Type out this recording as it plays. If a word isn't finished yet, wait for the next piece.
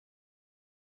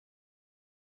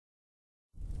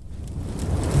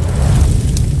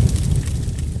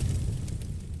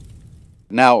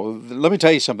Now, let me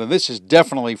tell you something. This is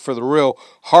definitely for the real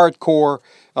hardcore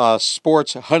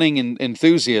sports hunting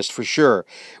enthusiast for sure.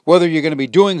 Whether you're going to be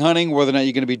doing hunting, whether or not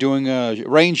you're going to be doing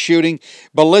range shooting,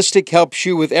 Ballistic helps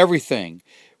you with everything.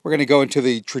 We're going to go into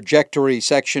the trajectory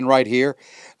section right here,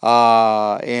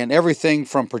 and everything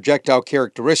from projectile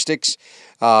characteristics,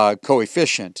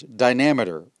 coefficient,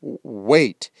 diameter,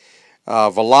 weight,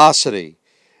 velocity,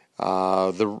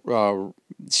 the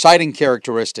sighting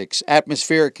characteristics,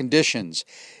 atmospheric conditions,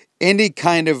 any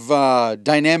kind of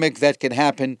dynamic that can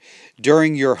happen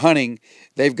during your hunting.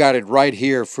 They've got it right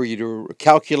here for you to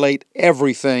calculate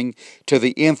everything to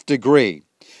the nth degree.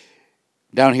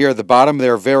 Down here at the bottom,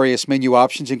 there are various menu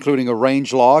options, including a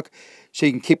range log, so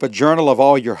you can keep a journal of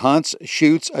all your hunts,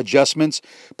 shoots, adjustments,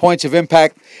 points of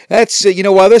impact. That's,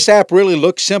 while this app really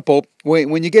looks simple,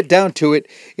 when you get down to it,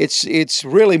 it's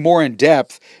really more in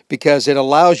depth because it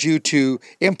allows you to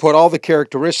input all the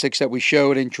characteristics that we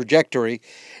showed in trajectory,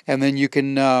 and then you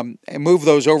can move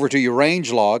those over to your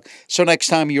range log. So next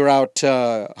time you're out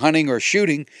hunting or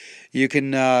shooting, you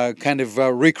can kind of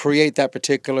recreate that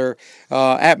particular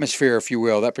atmosphere, if you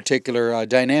will, that particular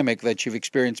dynamic that you've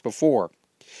experienced before.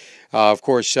 Of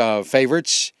course,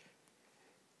 favorites,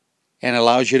 and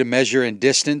allows you to measure in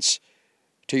distance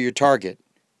to your target.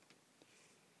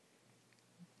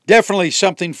 Definitely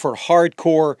something for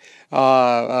hardcore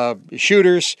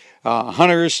shooters,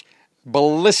 hunters.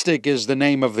 Ballistic is the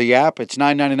name of the app. It's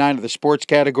 $9.99 in the sports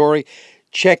category.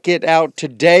 Check it out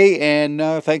today, and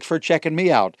thanks for checking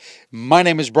me out. My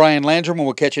name is Brian Landrum, and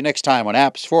we'll catch you next time on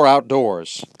Apps for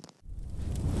Outdoors.